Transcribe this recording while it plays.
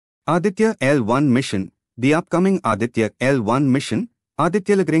Aditya L1 mission. The upcoming Aditya L1 mission,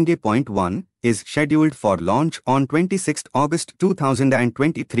 Aditya Lagrange Point 1, is scheduled for launch on 26 August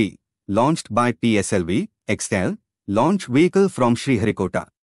 2023, launched by PSLV, XL, launch vehicle from Sriharikota.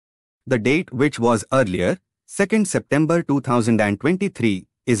 The date, which was earlier, 2nd September 2023,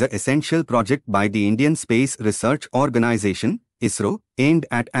 is an essential project by the Indian Space Research Organisation, ISRO, aimed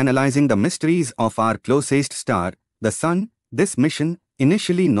at analyzing the mysteries of our closest star, the Sun. This mission,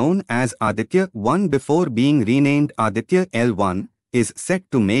 initially known as Aditya 1 before being renamed Aditya L1, is set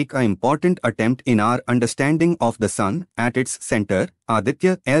to make an important attempt in our understanding of the Sun. At its center,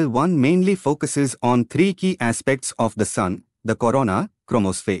 Aditya L1 mainly focuses on three key aspects of the Sun: the corona,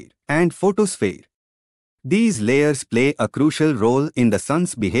 chromosphere, and photosphere. These layers play a crucial role in the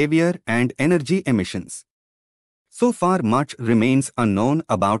Sun's behavior and energy emissions. So far, much remains unknown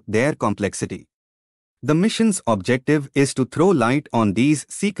about their complexity. The mission's objective is to throw light on these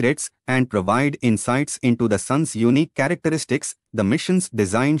secrets and provide insights into the Sun's unique characteristics. The mission's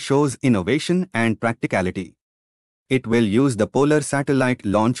design shows innovation and practicality. It will use the Polar Satellite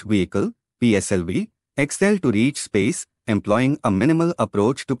Launch Vehicle, PSLV, XL to reach space, employing a minimal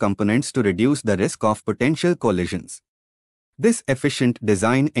approach to components to reduce the risk of potential collisions. This efficient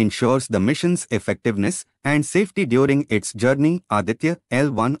design ensures the mission's effectiveness and safety during its journey. Aditya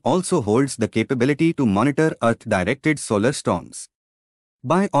L1 also holds the capability to monitor Earth-directed solar storms.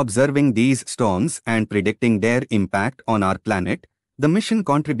 By observing these storms and predicting their impact on our planet, the mission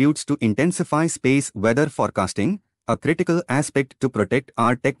contributes to intensify space weather forecasting, a critical aspect to protect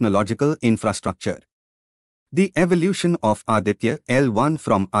our technological infrastructure. The evolution of Aditya L1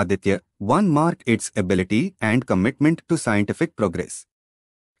 from Aditya 1 marked its ability and commitment to scientific progress.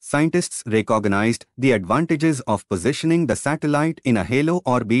 Scientists recognized the advantages of positioning the satellite in a halo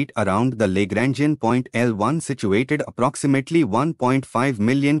orbit around the Lagrangian point L1, situated approximately 1.5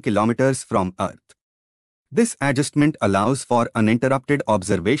 million kilometers from Earth. This adjustment allows for uninterrupted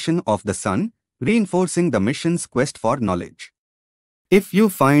observation of the Sun, reinforcing the mission's quest for knowledge. If you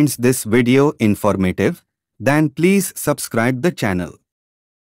find this video informative, then please subscribe the channel.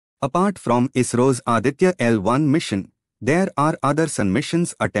 Apart from ISRO's Aditya L1 mission, there are other Sun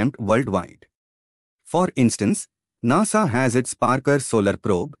missions attempt worldwide. For instance, NASA has its Parker Solar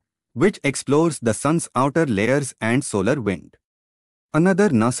Probe, which explores the Sun's outer layers and solar wind. Another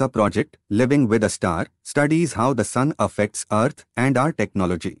NASA project, Living with a Star, studies how the Sun affects Earth and our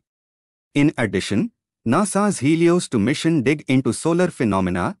technology. In addition, NASA's Helios 2 mission dig into solar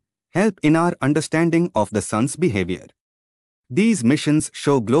phenomena, help in our understanding of the Sun's behavior. These missions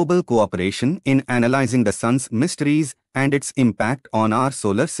show global cooperation in analyzing the Sun's mysteries and its impact on our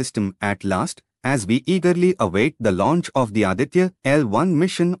solar system. At last, as we eagerly await the launch of the Aditya L1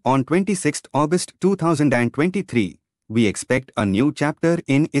 mission on 26 August 2023, we expect a new chapter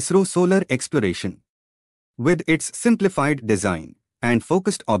in ISRO solar exploration. With its simplified design and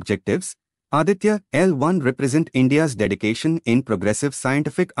focused objectives, Aditya L1 represent India's dedication in progressive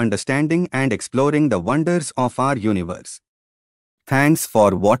scientific understanding and exploring the wonders of our universe. Thanks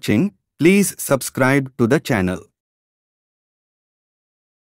for watching. Please subscribe to the channel.